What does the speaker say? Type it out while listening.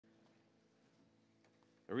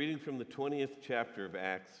A reading from the 20th chapter of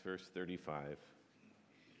Acts, verse 35.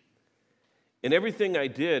 In everything I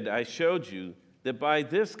did, I showed you that by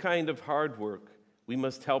this kind of hard work we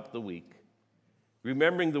must help the weak,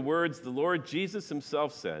 remembering the words the Lord Jesus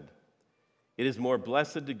himself said, "It is more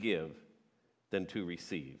blessed to give than to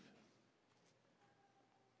receive."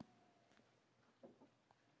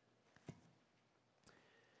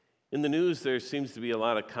 In the news, there seems to be a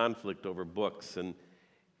lot of conflict over books, and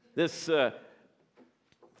this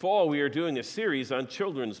fall, we are doing a series on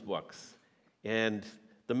children's books and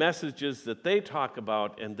the messages that they talk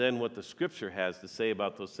about and then what the Scripture has to say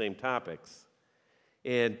about those same topics.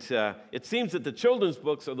 And it seems that the children's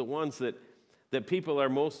books are the ones that people are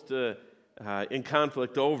most in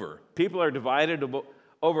conflict over. People are divided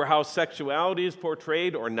over how sexuality is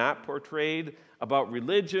portrayed or not portrayed, about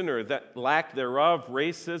religion or that lack thereof,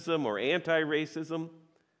 racism or anti-racism.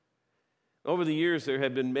 Over the years, there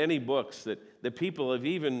have been many books that people have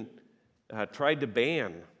even tried to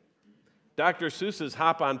ban. Dr. Seuss's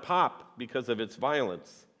Hop on Pop because of its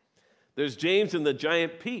violence. There's James and the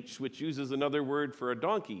Giant Peach, which uses another word for a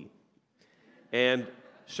donkey. And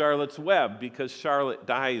Charlotte's Web because Charlotte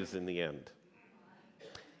dies in the end.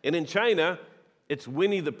 And in China, it's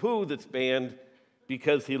Winnie the Pooh that's banned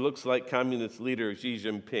because he looks like communist leader Xi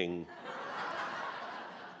Jinping.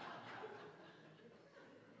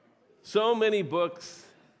 So many books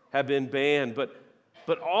have been banned, but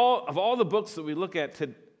all the books that we look at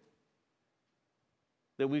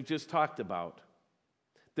that we've just talked about,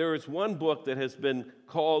 there is one book that has been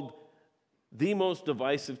called the most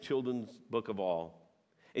divisive children's book of all.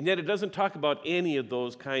 And yet it doesn't talk about any of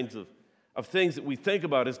those kinds of things that we think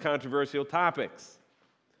about as controversial topics.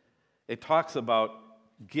 It talks about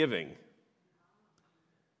giving.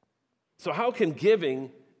 So how can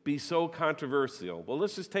giving be so controversial? Well,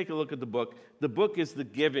 let's just take a look at the book. The book is The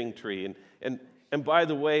Giving Tree. And by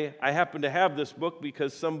the way, I happen to have this book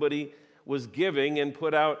because somebody was giving and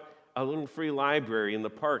put out a little free library in the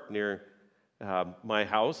park near my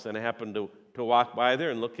house, and I happened to walk by there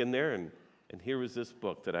and look in there, and here was this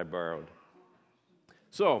book that I borrowed.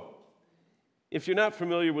 So, if you're not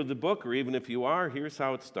familiar with the book, or even if you are, here's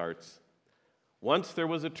how it starts. Once there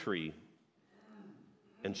was a tree,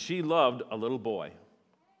 and she loved a little boy.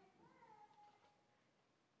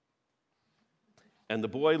 And the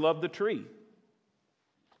boy loved the tree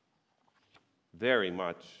very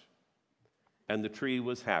much. And the tree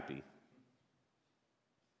was happy.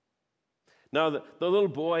 Now, the little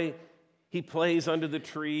boy, he plays under the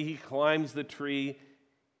tree, he climbs the tree,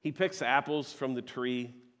 he picks apples from the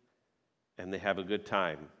tree, and they have a good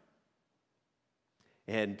time.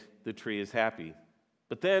 And the tree is happy.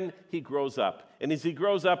 But then he grows up. And as he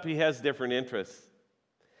grows up, he has different interests.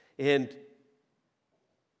 And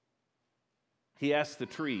he asks the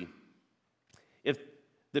tree if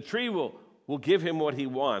the tree will give him what he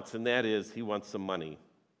wants, and that is he wants some money.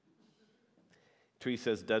 The tree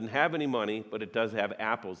says it doesn't have any money, but it does have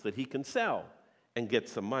apples that he can sell and get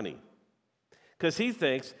some money. Because he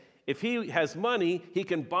thinks if he has money, he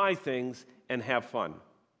can buy things and have fun.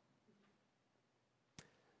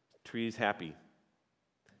 The tree's happy.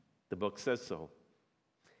 The book says so.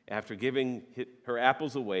 After giving her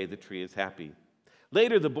apples away, the tree is happy.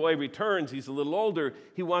 Later, the boy returns. He's a little older.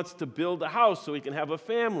 He wants to build a house so he can have a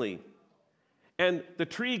family. And the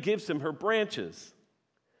tree gives him her branches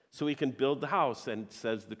so he can build the house, and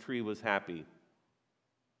says the tree was happy.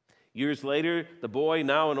 Years later, the boy,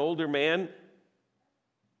 now an older man,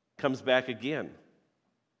 comes back again.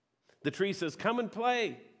 The tree says, "Come and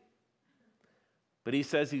play." But he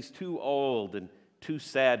says he's too old and too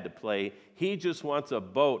sad to play. He just wants a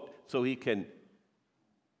boat so he can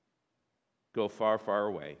go far, far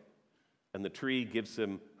away. And the tree gives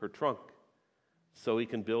him her trunk so he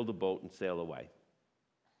can build a boat and sail away.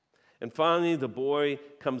 And finally, the boy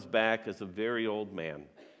comes back as a very old man.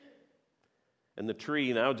 And the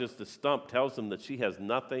tree, now just a stump, tells him that she has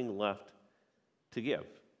nothing left to give.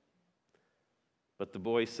 But the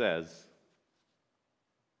boy says,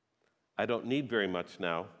 "I don't need very much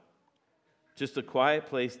now, just a quiet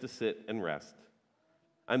place to sit and rest.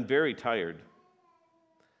 I'm very tired."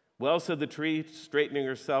 "Well," said the tree, straightening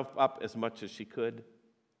herself up as much as she could,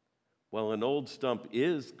 "well, an old stump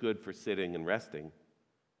is good for sitting and resting.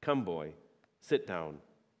 Come, boy, sit down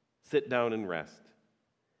and rest."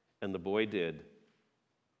 And the boy did,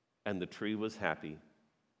 and the tree was happy.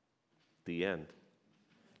 The end.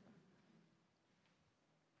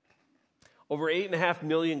 Over 8.5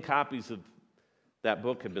 million copies of that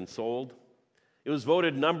book have been sold. It was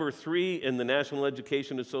voted number 3 in the National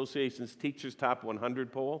Education Association's Teachers' Top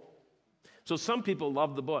 100 poll. So some people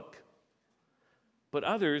love the book, but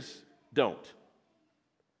others don't.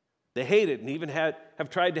 They hate it and even have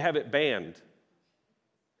tried to have it banned.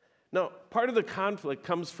 Now, part of the conflict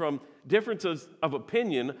comes from differences of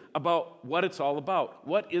opinion about what it's all about.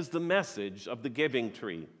 What is the message of the giving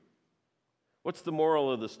tree? What's the moral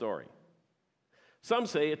of the story? Some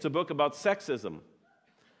say it's a book about sexism,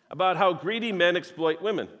 about how greedy men exploit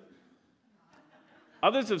women.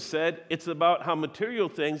 Others have said it's about how material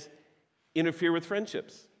things interfere with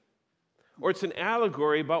friendships. Or it's an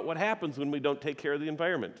allegory about what happens when we don't take care of the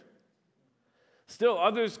environment. Still,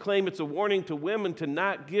 others claim it's a warning to women to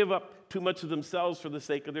not give up too much of themselves for the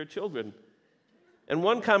sake of their children. And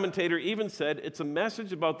one commentator even said it's a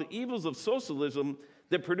message about the evils of socialism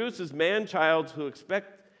that produces man-childs who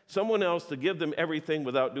expect someone else to give them everything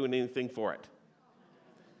without doing anything for it.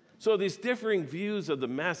 So these differing views of the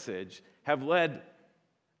message have led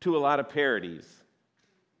to a lot of parodies,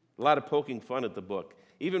 a lot of poking fun at the book,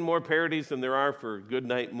 even more parodies than there are for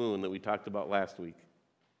Goodnight Moon that we talked about last week.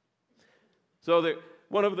 So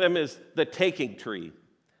one of them is The Taking Tree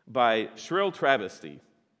by Shrill Travesty.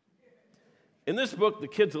 In this book, the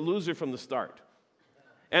kid's a loser from the start.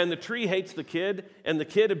 And the tree hates the kid, and the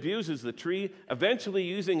kid abuses the tree, eventually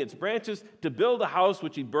using its branches to build a house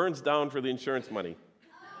which he burns down for the insurance money.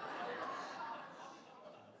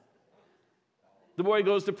 The boy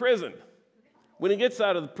goes to prison. When he gets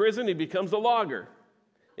out of the prison, he becomes a logger.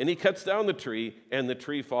 And he cuts down the tree, and the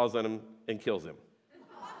tree falls on him and kills him.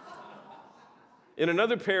 In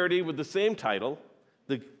another parody with the same title,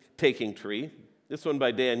 The Taking Tree, this one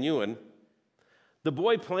by Dan Ewan, the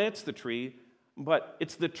boy plants the tree, but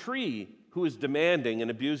it's the tree who is demanding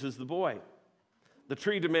and abuses the boy. The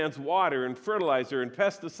tree demands water and fertilizer and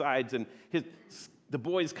pesticides and the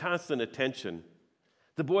boy's constant attention.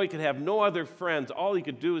 The boy could have no other friends. All he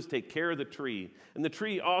could do is take care of the tree. And the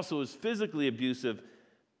tree also is physically abusive,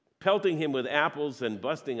 pelting him with apples and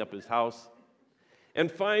busting up his house. And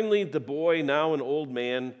finally, the boy, now an old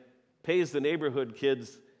man, pays the neighborhood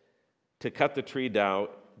kids to cut the tree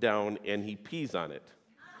down, and he pees on it.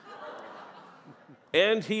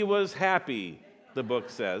 And he was happy, the book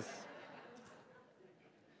says.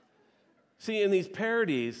 See, in these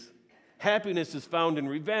parodies, happiness is found in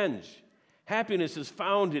revenge. Happiness is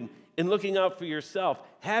found in looking out for yourself.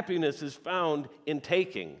 Happiness is found in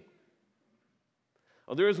taking.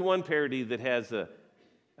 Well, there is one parody that has a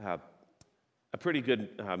pretty good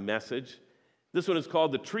message. This one is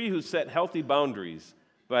called The Tree Who Set Healthy Boundaries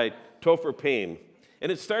by Topher Payne.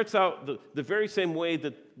 And it starts out the very same way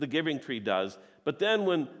that the giving tree does, but then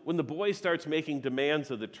when the boy starts making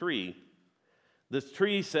demands of the tree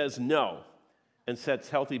says no and sets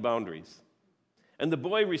healthy boundaries. And the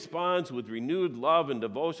boy responds with renewed love and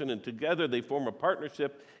devotion, and together they form a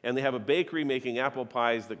partnership, and they have a bakery making apple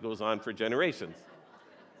pies that goes on for generations.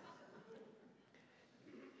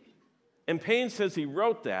 And Payne says he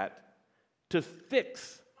wrote that to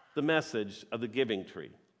fix the message of the giving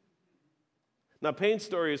tree. Now, Payne's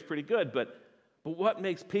story is pretty good, but what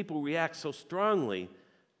makes people react so strongly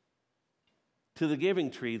to the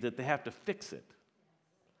giving tree that they have to fix it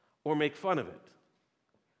or make fun of it?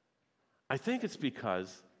 I think it's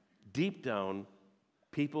because deep down,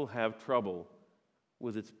 people have trouble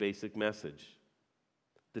with its basic message.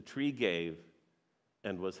 The tree gave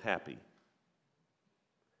and was happy.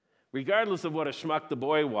 Regardless of what a schmuck the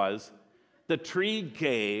boy was, the tree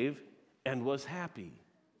gave and was happy.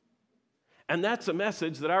 And that's a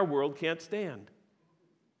message that our world can't stand.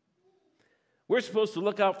 We're supposed to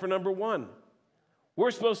look out for number one.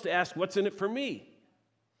 We're supposed to ask, what's in it for me?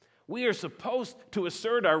 We are supposed to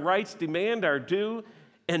assert our rights, demand our due,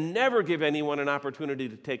 and never give anyone an opportunity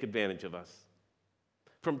to take advantage of us.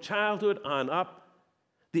 From childhood on up,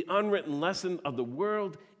 the unwritten lesson of the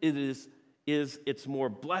world is it's more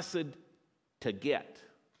blessed to get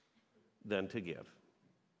than to give.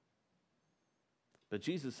 But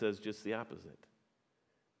Jesus says just the opposite.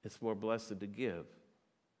 It's more blessed to give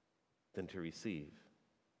than to receive.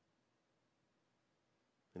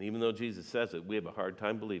 And even though Jesus says it, we have a hard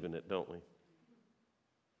time believing it, don't we?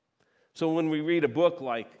 So when we read a book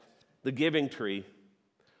like The Giving Tree,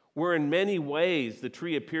 where in many ways the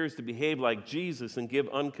tree appears to behave like Jesus and give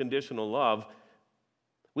unconditional love,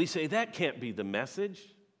 we say that can't be the message.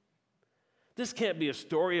 This can't be a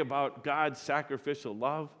story about God's sacrificial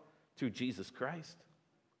love through Jesus Christ.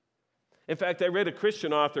 In fact, I read a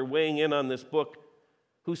Christian author weighing in on this book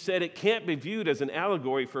who said it can't be viewed as an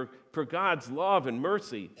allegory for God's love and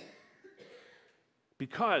mercy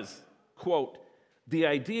because, quote, the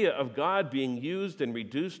idea of God being used and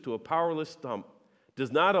reduced to a powerless stump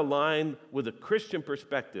does not align with a Christian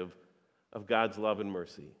perspective of God's love and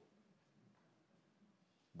mercy.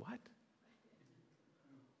 What?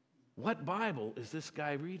 What Bible is this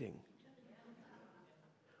guy reading?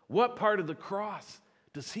 What part of the cross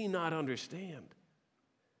does he not understand?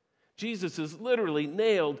 Jesus is literally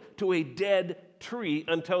nailed to a dead tree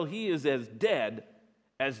until he is as dead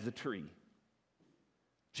as the tree.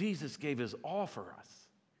 Jesus gave his all for us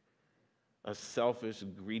selfish,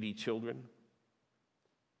 greedy children.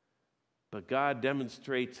 But God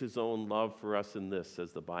demonstrates his own love for us in this,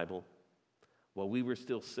 says the Bible. While we were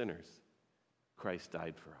still sinners, Christ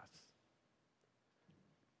died for us.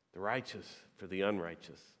 The righteous for the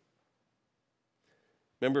unrighteous.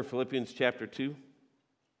 Remember Philippians chapter 2?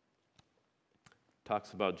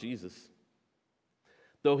 Talks about Jesus.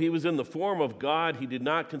 Though he was in the form of God, he did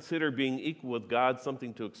not consider being equal with God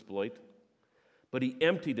something to exploit, but he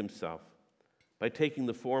emptied himself by taking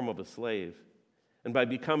the form of a slave and by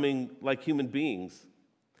becoming like human beings.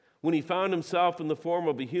 When he found himself in the form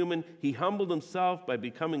of a human, he humbled himself by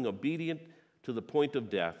becoming obedient to the point of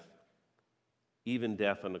death, even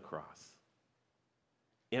death on the cross.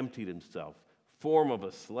 Emptied himself, form of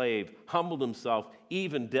a slave, humbled himself,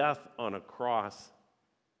 even death on a cross.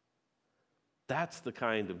 That's the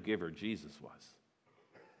kind of giver Jesus was.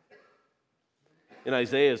 In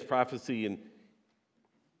Isaiah's prophecy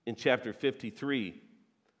in chapter 53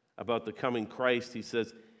 about the coming Christ, he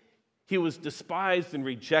says, he was despised and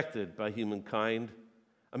rejected by humankind,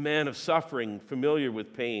 a man of suffering, familiar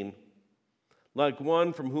with pain. Like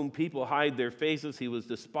one from whom people hide their faces, he was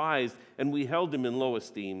despised, and we held him in low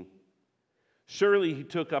esteem. Surely he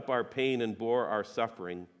took up our pain and bore our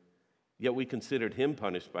suffering, yet we considered him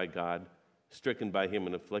punished by God, stricken by him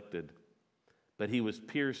and afflicted. But he was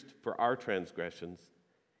pierced for our transgressions.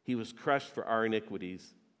 He was crushed for our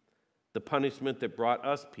iniquities. The punishment that brought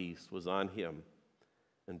us peace was on him,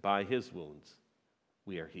 and by his wounds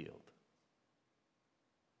we are healed.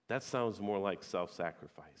 That sounds more like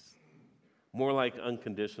self-sacrifice, more like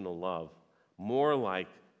unconditional love, more like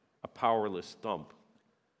a powerless stump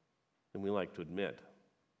than we like to admit.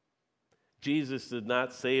 Jesus did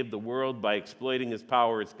not save the world by exploiting his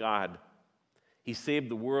power as God. He saved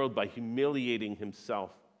the world by humiliating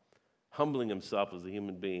himself, humbling himself as a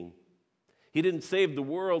human being. He didn't save the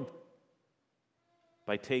world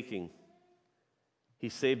by taking. He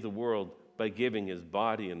saved the world by giving his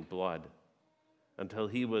body and blood until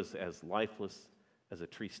he was as lifeless as a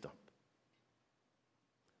tree stump.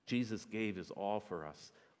 Jesus gave his all for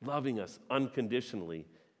us, loving us unconditionally,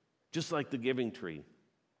 just like the giving tree.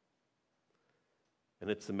 And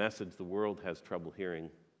it's a message the world has trouble hearing.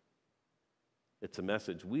 It's a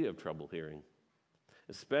message we have trouble hearing,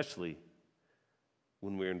 especially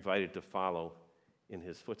when we're invited to follow in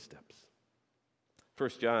his footsteps. 1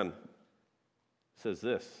 John says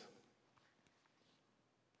this.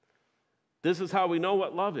 This is how we know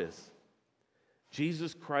what love is.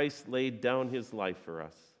 Jesus Christ laid down his life for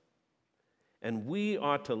us, and we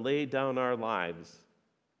ought to lay down our lives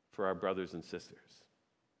for our brothers and sisters.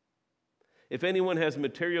 If anyone has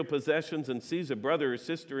material possessions and sees a brother or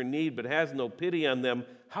sister in need but has no pity on them,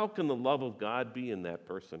 how can the love of God be in that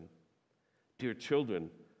person? Dear children,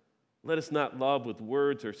 let us not love with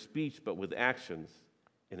words or speech, but with actions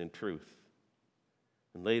and in truth.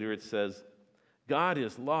 And later it says, God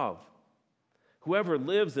is love. Whoever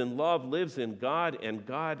lives in love lives in God and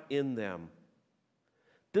God in them.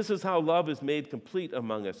 This is how love is made complete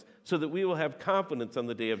among us, so that we will have confidence on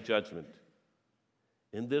the day of judgment.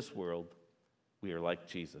 In this world, we are like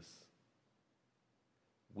Jesus.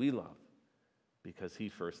 We love because he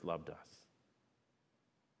first loved us.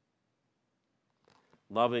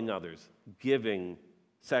 Loving others, giving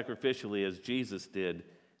sacrificially as Jesus did,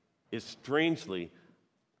 is strangely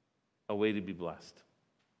a way to be blessed,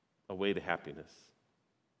 a way to happiness.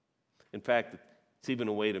 In fact, it's even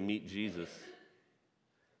a way to meet Jesus.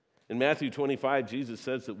 In Matthew 25, Jesus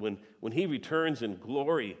says that when he returns in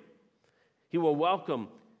glory, he will welcome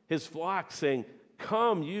his flock, saying,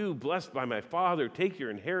 "Come, you blessed by my Father, take your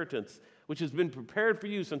inheritance, which has been prepared for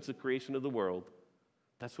you since the creation of the world."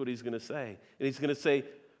 That's what he's going to say. And he's going to say,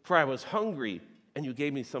 "For I was hungry, and you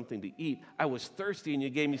gave me something to eat. I was thirsty, and you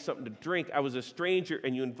gave me something to drink. I was a stranger,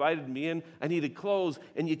 and you invited me in. I needed clothes,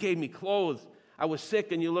 and you gave me clothes. I was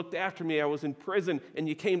sick, and you looked after me. I was in prison, and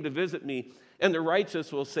you came to visit me." And the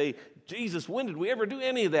righteous will say, "Jesus, when did we ever do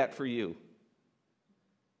any of that for you?"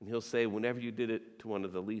 And he'll say, "Whenever you did it to one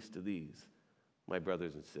of the least of these, my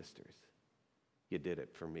brothers and sisters, you did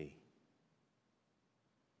it for me."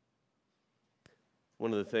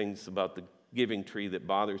 One of the things about the giving tree that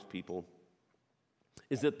bothers people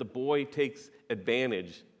is that the boy takes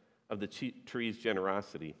advantage of the tree's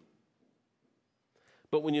generosity.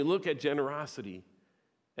 But when you look at generosity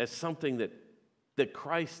as something that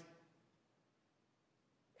Christ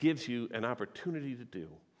gives you an opportunity to do,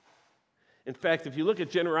 In fact, if you look at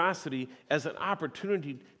generosity as an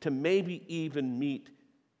opportunity to maybe even meet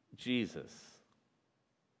Jesus,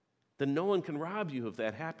 then no one can rob you of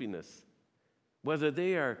that happiness, whether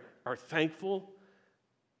they are thankful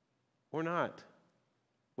or not.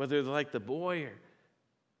 Whether they're like the boy, or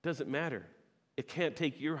doesn't matter. It can't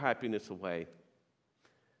take your happiness away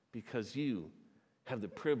because you have the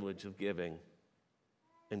privilege of giving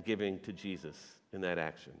and giving to Jesus in that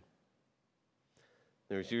action.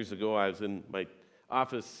 There was years ago, I was in my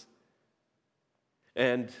office,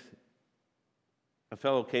 and a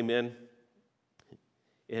fellow came in,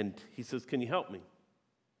 and he says, "Can you help me?"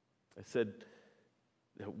 I said,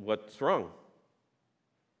 "What's wrong?"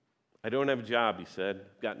 "I don't have a job," he said.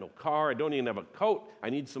 "I've got no car. I don't even have a coat. I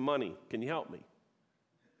need some money. Can you help me?" I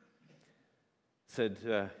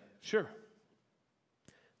said, "Sure."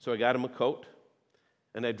 So I got him a coat,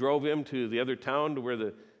 and I drove him to the other town to where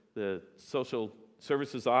the social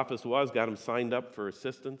services office was, got him signed up for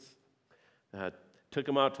assistance, took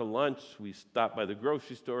him out to lunch. We stopped by the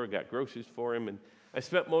grocery store, got groceries for him, and I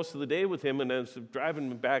spent most of the day with him, and as I was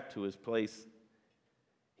driving him back to his place,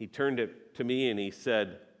 he turned it to me and he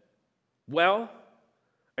said, "Well,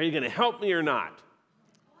 are you going to help me or not?"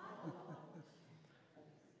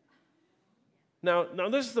 Now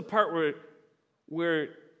this is the part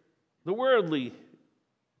where the worldly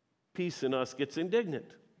piece in us gets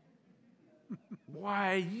indignant.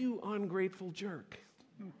 "Why, you ungrateful jerk.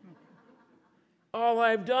 All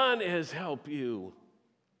I've done is help you."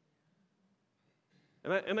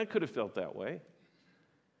 And I could have felt that way.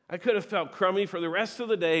 I could have felt crummy for the rest of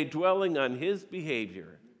the day dwelling on his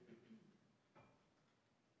behavior.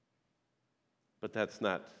 But that's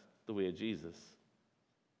not the way of Jesus.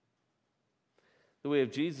 The way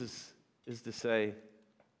of Jesus is to say,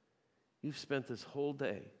 "You've spent this whole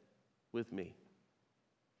day with me,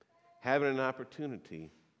 having an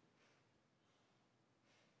opportunity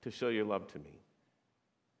to show your love to me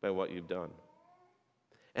by what you've done."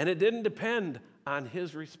 And it didn't depend on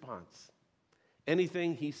his response.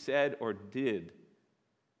 Anything he said or did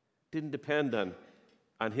didn't depend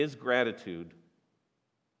on his gratitude.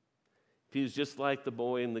 If he was just like the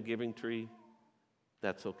boy in the giving tree,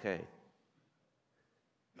 that's okay.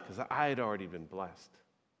 Because I had already been blessed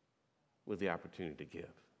with the opportunity to give.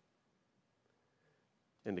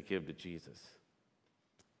 And to give to Jesus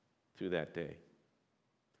through that day.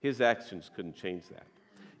 His actions couldn't change that.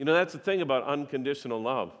 You know, that's the thing about unconditional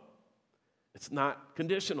love. It's not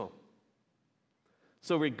conditional.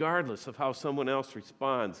 So regardless of how someone else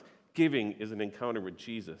responds, giving is an encounter with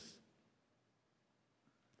Jesus,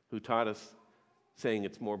 who taught us, saying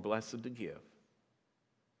it's more blessed to give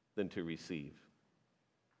than to receive.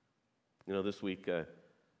 You know, this week I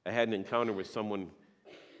had an encounter with someone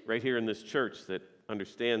right here in this church that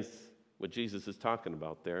understands what Jesus is talking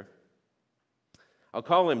about there. I'll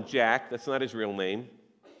call him Jack. That's not his real name.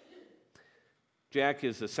 Jack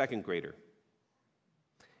is a second grader.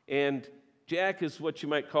 And Jack is what you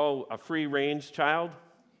might call a free-range child.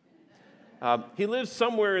 He lives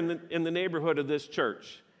somewhere in the neighborhood of this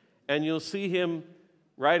church. And you'll see him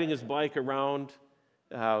riding his bike around,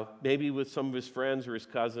 maybe with some of his friends or his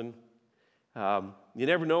cousin. You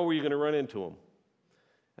never know where you're going to run into him.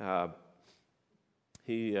 I've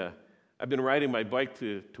been riding my bike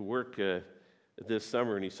to work this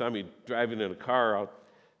summer, and he saw me driving in a car out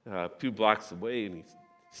a few blocks away, and he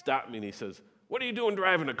stopped me and he says, "What are you doing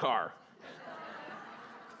driving a car?"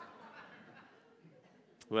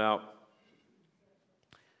 Well,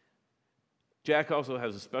 Jack also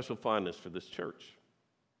has a special fondness for this church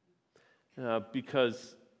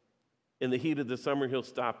because in the heat of the summer, he'll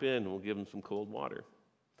stop in and we'll give him some cold water.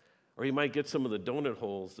 Or he might get some of the donut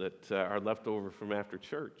holes that are left over from after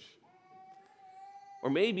church. Or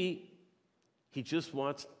maybe he just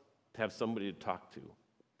wants to have somebody to talk to.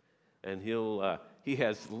 And he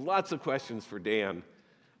has lots of questions for Dan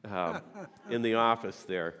in the office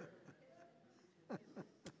there.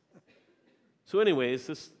 So anyways,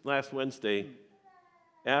 this last Wednesday,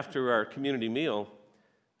 after our community meal,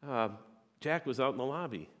 Jack was out in the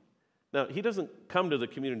lobby. Now, he doesn't come to the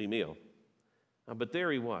community meal, but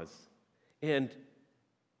there he was. And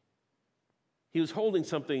he was holding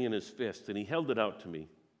something in his fist, and he held it out to me.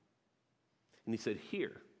 And he said,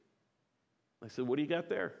 "Here." I said, "What do you got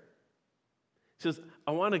there?" He says,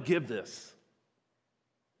 "I want to give this."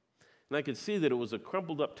 And I could see that it was a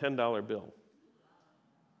crumpled up $10 bill.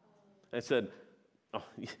 I said, "Oh,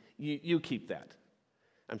 you keep that.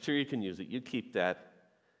 I'm sure you can use it. You keep that."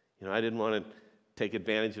 You know, I didn't want to take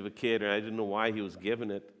advantage of a kid, or I didn't know why he was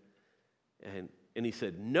giving it. And he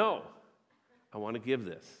said, "No, I want to give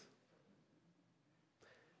this."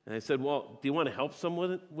 And I said, "Well, do you want to help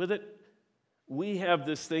someone with it?" we have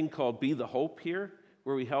this thing called Be the Hope here,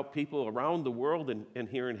 where we help people around the world and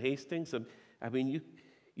here in Hastings. And, I mean,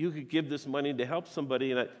 you could give this money to help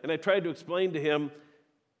somebody. And I tried to explain to him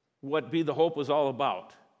what Be the Hope was all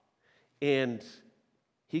about. And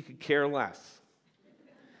he could care less.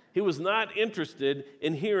 He was not interested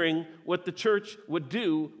in hearing what the church would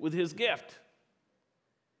do with his gift.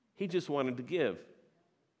 He just wanted to give.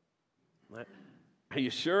 Are you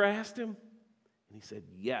sure? I asked him. And he said,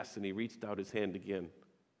 yes. And he reached out his hand again.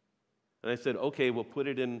 And I said, okay, we'll put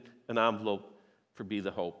it in an envelope for Be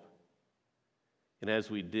the Hope. And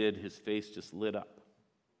as we did, his face just lit up.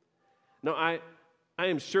 Now, I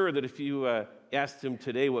am sure that if you asked him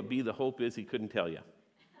today what Be the Hope is, he couldn't tell you.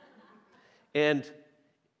 And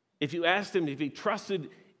if you asked him if he trusted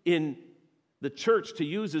in the church to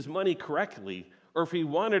use his money correctly, or if he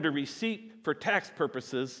wanted a receipt for tax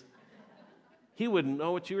purposes, he wouldn't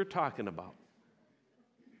know what you were talking about.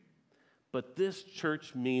 But this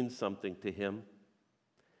church means something to him,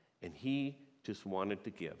 and he just wanted to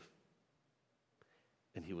give.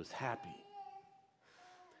 And he was happy.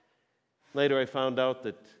 Later I found out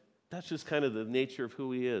that that's just kind of the nature of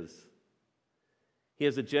who he is. He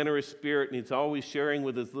has a generous spirit, and he's always sharing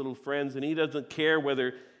with his little friends, and he doesn't care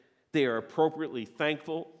whether they are appropriately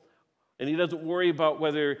thankful, and he doesn't worry about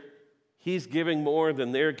whether he's giving more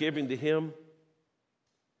than they're giving to him.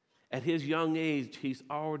 At his young age, he's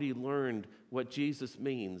already learned what Jesus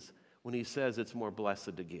means when he says it's more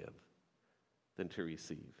blessed to give than to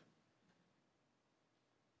receive.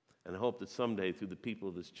 And I hope that someday, through the people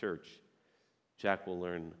of this church, Jack will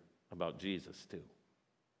learn about Jesus too.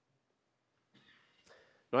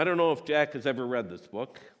 Now, I don't know if Jack has ever read this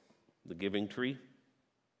book, The Giving Tree.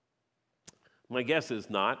 My guess is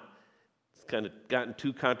not. It's kind of gotten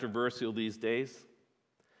too controversial these days.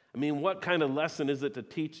 I mean, what kind of lesson is it to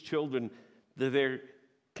teach children that there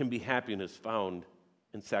can be happiness found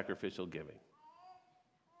in sacrificial giving?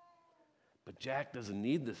 But Jack doesn't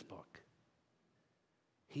need this book.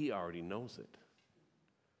 He already knows it.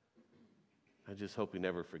 I just hope he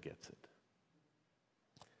never forgets it.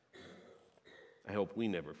 I hope we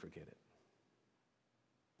never forget it.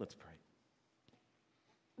 Let's pray.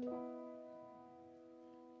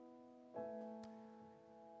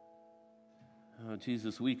 Oh,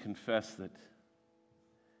 Jesus, we confess that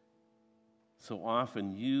so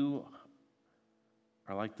often you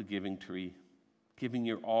are like the giving tree, giving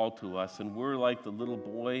your all to us, and we're like the little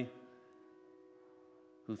boy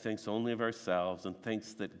who thinks only of ourselves and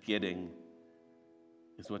thinks that getting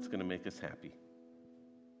is what's going to make us happy.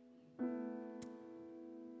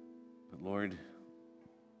 But Lord,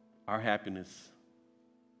 our happiness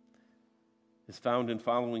is found in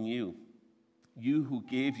following you. You who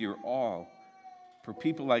gave your all for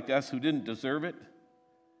people like us who didn't deserve it.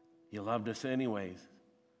 You loved us anyways,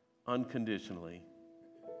 unconditionally,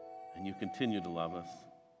 and you continue to love us.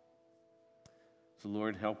 So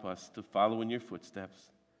Lord, help us to follow in your footsteps,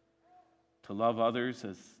 to love others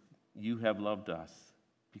as you have loved us,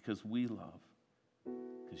 because we love,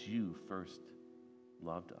 because you first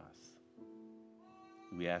loved us.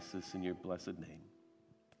 We ask this in your blessed name.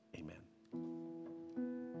 Amen.